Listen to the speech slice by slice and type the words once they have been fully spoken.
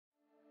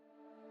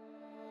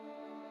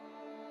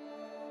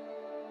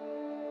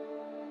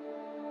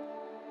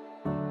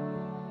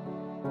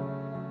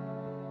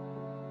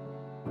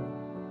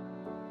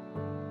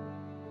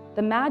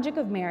The magic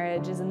of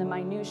marriage is in the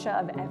minutia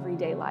of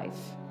everyday life.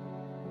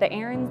 The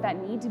errands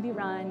that need to be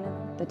run,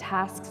 the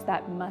tasks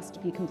that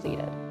must be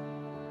completed.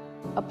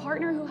 A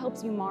partner who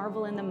helps you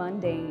marvel in the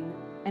mundane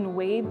and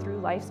wade through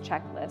life's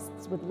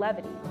checklists with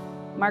levity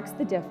marks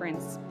the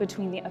difference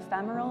between the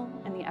ephemeral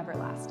and the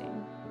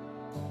everlasting.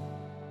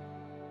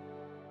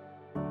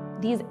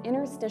 These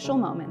interstitial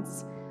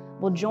moments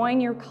will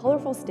join your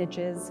colorful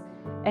stitches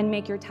and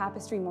make your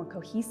tapestry more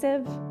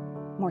cohesive,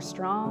 more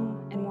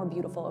strong, and more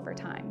beautiful over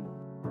time.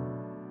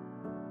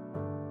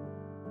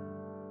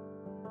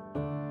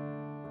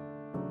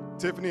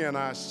 Tiphany and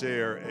I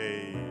share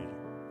a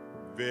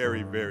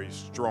very, very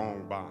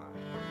strong bond.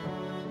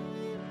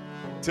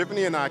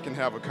 Tiphany and I can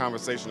have a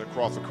conversation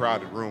across a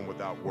crowded room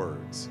without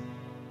words.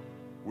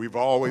 We've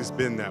always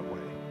been that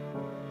way.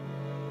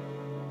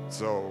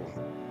 So,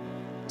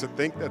 to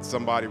think that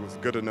somebody was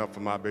good enough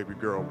for my baby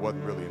girl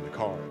wasn't really in the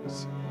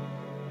cards.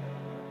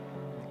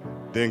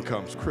 Then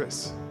comes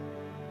Chris.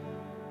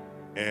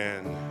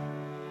 And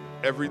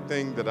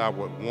everything that I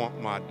would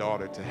want my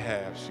daughter to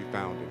have, she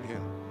found in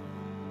him.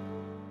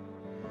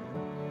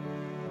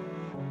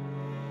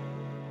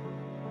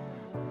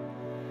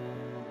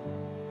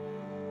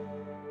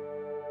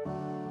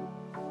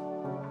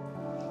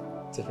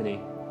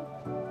 Tiphany,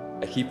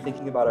 I keep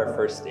thinking about our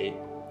first date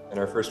and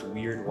our first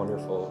weird,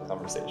 wonderful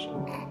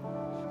conversation.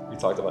 We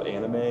talked about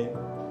anime,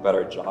 about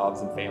our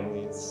jobs and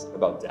families,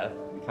 about death.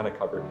 We kind of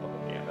covered the whole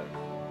gamut.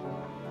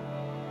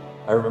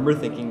 I remember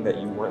thinking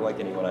that you weren't like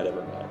anyone I'd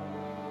ever met.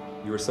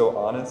 You were so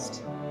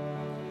honest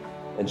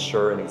and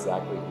sure in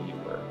exactly who you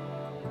were.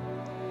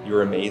 You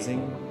were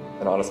amazing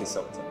and honestly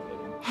so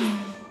intimidating.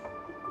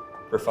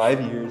 For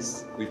 5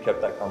 years, we've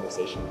kept that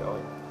conversation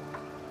going.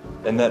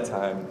 In that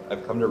time,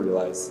 I've come to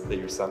realize that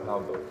you're somehow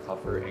both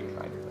tougher and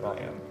kinder than I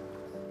am.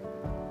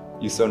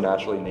 You so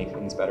naturally make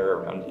things better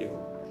around you,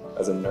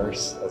 as a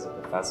nurse, as a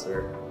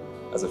professor,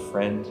 as a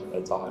friend,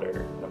 a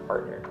daughter, and a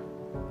partner.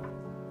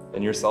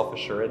 And your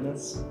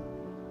self-assuredness,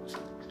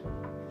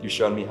 you've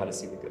shown me how to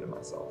see the good in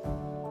myself.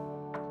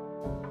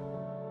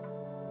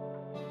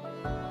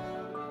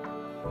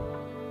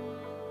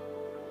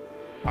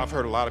 I've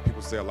heard a lot of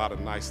people say a lot of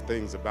nice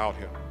things about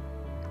him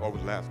over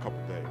the last couple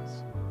of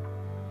days.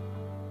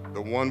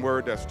 The one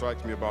word that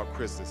strikes me about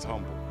Chris is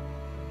humble.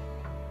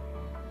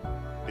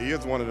 He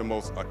is one of the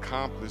most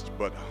accomplished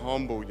but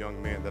humble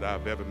young men that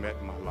I've ever met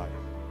in my life.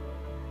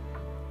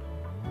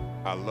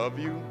 I love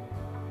you,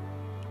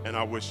 and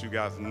I wish you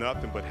guys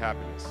nothing but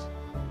happiness.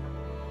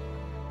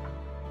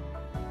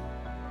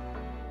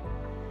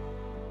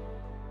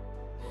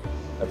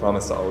 I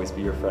promise to always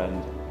be your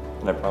friend,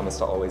 and I promise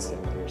to always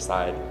stand by your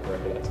side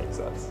wherever that takes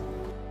us.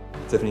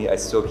 Tiphany, I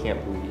still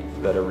can't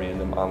believe that a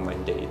random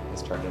online date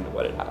has turned into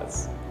what it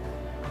has.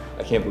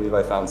 I can't believe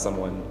I found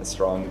someone as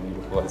strong and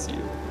beautiful as you,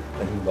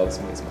 and who loves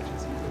me as much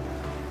as you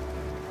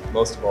do.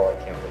 Most of all, I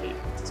can't wait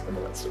to spend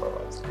the rest of our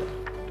lives together.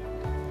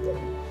 Love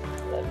you.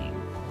 Love you.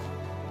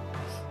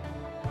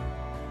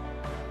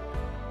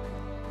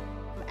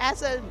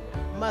 As a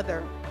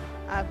mother,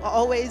 I've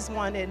always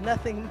wanted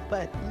nothing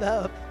but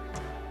love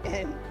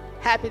and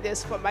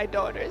happiness for my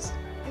daughters.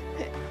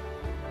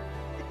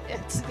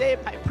 And today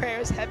my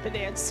prayers have been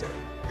answered.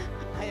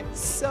 I am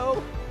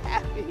so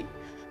happy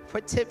for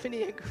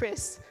Tiphany and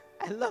Chris.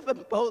 I love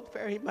them both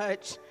very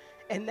much.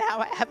 And now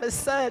I have a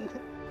son.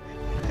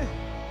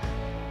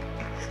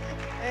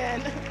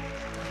 And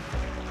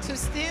to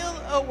steal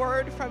a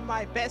word from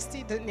my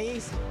bestie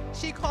Denise,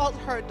 she called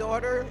her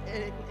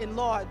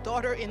daughter-in-law,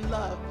 daughter in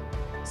love.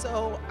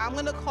 So I'm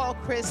gonna call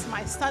Chris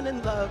my son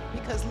in love,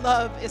 because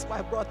love is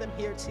what brought them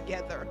here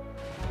together.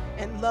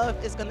 And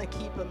love is gonna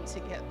keep them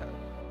together.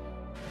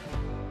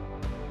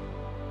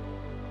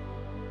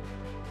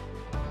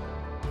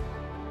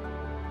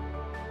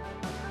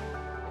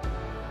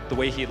 The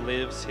way he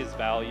lives his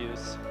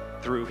values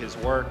through his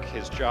work,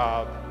 his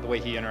job, the way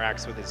he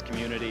interacts with his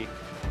community,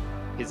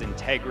 his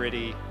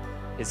integrity,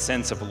 his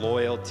sense of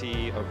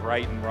loyalty, of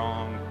right and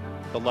wrong,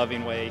 the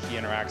loving way he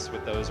interacts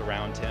with those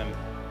around him.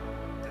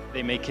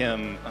 They make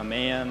him a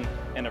man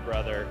and a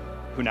brother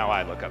who now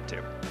I look up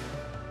to.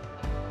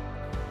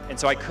 And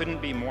so I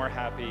couldn't be more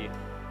happy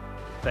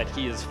that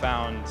he has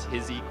found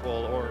his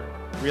equal, or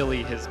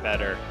really his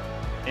better,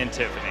 in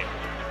Tiphany.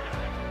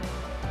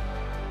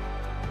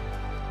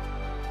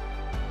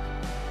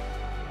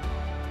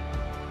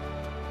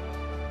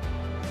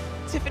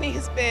 Tiphany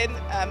has been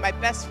my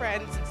best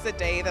friend since the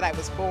day that I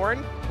was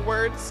born.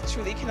 Words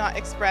truly cannot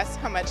express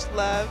how much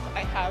love I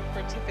have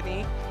for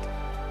Tiphany.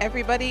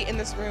 Everybody in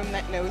this room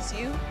that knows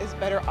you is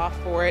better off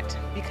for it,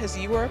 because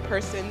you are a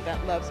person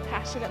that loves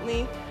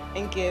passionately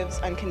and gives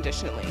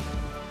unconditionally.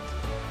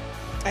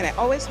 And I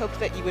always hoped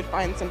that you would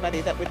find somebody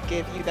that would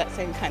give you that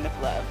same kind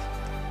of love.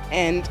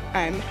 And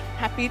I'm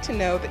happy to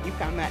know that you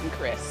found that in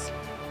Chris.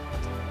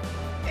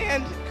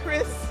 And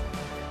Chris,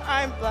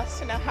 I'm blessed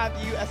to now have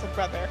you as a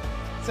brother.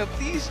 So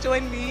please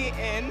join me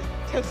in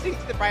toasting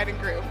to the bride and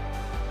groom.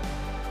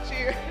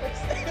 Cheers.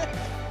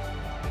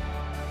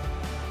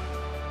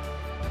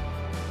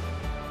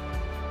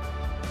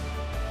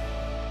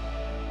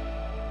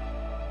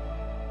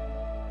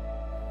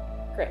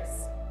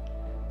 Chris.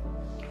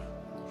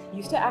 You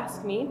used to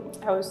ask me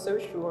how I was so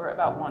sure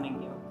about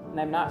wanting you, and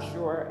I'm not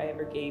sure I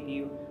ever gave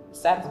you a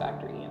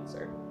satisfactory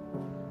answer.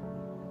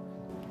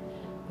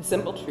 The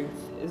simple truth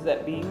is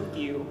that being with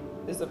you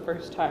is the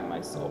first time my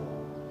soul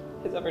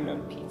has ever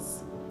known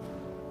peace.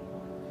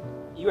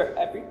 You are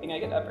everything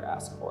I could ever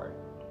ask for,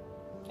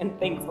 and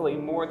thankfully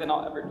more than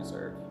I'll ever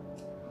deserve.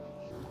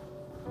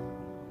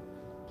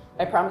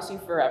 I promise you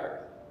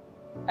forever.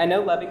 I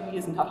know loving me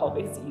is not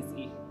always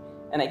easy,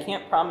 and I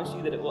can't promise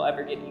you that it will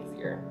ever get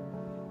easier.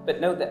 But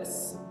know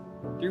this,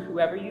 through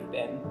whoever you've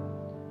been,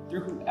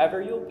 through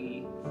whoever you'll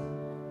be,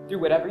 through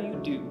whatever you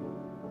do,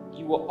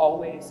 you will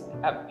always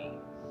have me,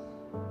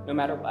 no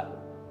matter what.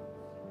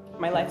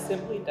 My life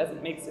simply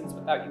doesn't make sense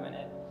without you in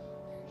it.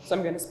 So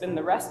I'm going to spend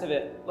the rest of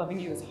it loving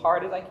you as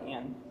hard as I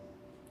can.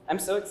 I'm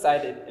so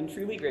excited and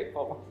truly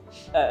grateful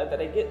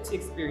that I get to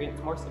experience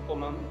more simple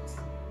moments,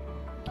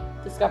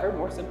 discover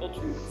more simple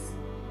truths,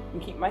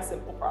 and keep my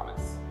simple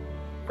promise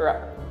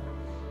forever,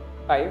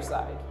 by your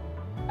side,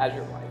 as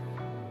your wife.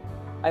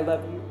 I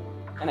love you,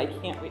 and I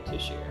can't wait to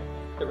share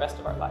the rest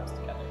of our lives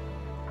together.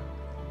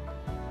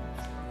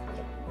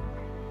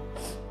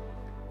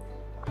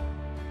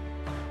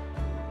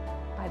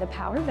 By the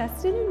power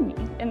vested in me,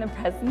 in the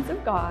presence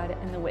of God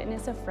and the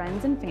witness of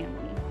friends and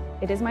family,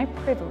 it is my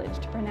privilege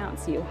to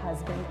pronounce you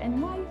husband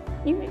and wife.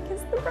 You may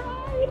kiss the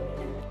bride.